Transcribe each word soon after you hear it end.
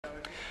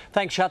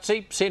Thanks,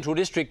 Shutzy. Central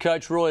District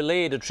coach Roy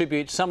Laird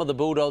attributes some of the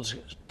Bulldogs'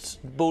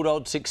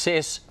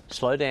 success,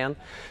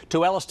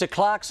 to Alistair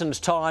Clarkson's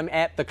time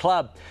at the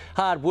club.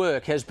 Hard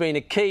work has been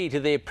a key to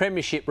their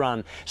premiership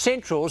run.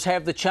 Centrals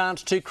have the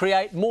chance to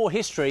create more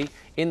history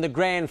in the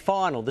grand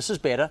final. This is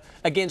better,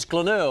 against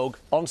Glenelg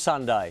on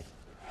Sunday.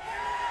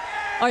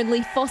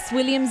 Only Foss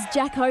Williams,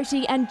 Jack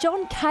Oatey and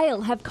John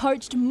Cale have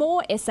coached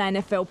more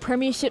SANFL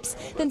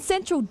premierships than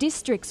Central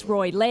District's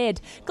Roy Laird.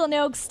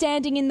 Glenelg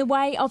standing in the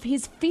way of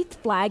his 5th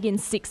flag in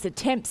 6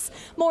 attempts.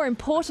 More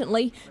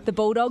importantly, the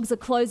Bulldogs are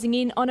closing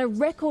in on a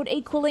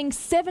record-equalling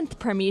 7th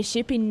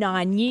premiership in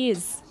 9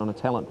 years. On a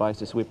talent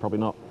basis, we're probably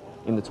not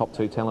in the top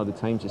 2 talented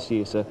teams this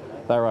year, so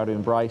they're able to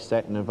embrace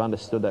that and have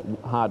understood that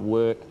hard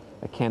work,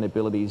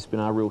 accountability has been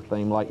our real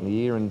theme late in the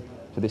year, and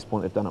to this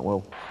point they've done it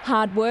well.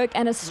 Hard work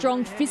and a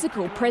strong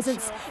physical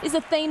presence is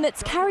a theme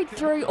that's carried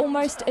through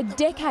almost a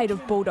decade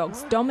of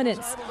Bulldogs'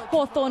 dominance.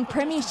 Hawthorn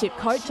Premiership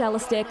coach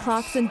Alistair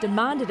Clarkson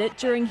demanded it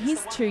during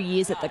his 2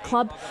 years at the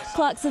club.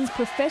 Clarkson's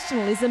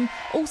professionalism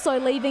also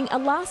leaving a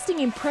lasting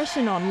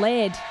impression on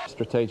Laird.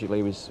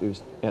 Strategically, it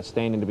was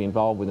outstanding to be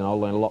involved with, and I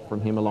learned a lot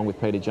from him along with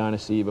Peter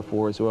Jonas the year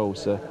before as well.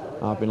 So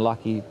I've been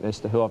lucky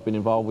as to who I've been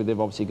involved with. They've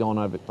obviously gone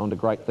on to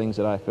great things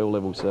at AFL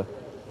level. So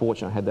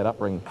fortunate I had that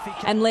upbringing.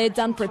 And Laird's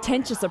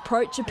unpretentious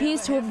approach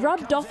appears to have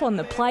rubbed off on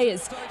the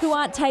players, who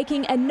aren't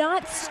taking a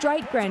 9th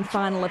straight grand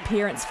final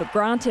appearance for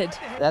granted.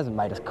 It hasn't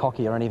made us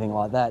cocky or anything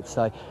like that,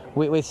 so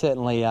we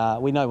certainly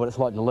we know what it's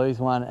like to lose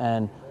one,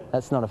 and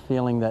that's not a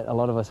feeling that a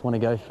lot of us want to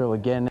go through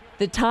again.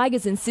 The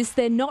Tigers insist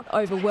they're not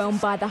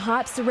overwhelmed by the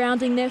hype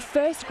surrounding their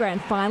first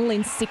grand final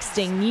in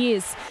 16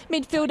 years.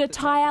 Midfielder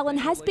Ty Allen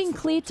has been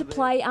cleared to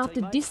play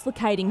after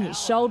dislocating his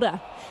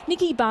shoulder.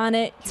 Nikki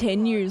Barnett,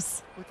 10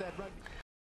 News.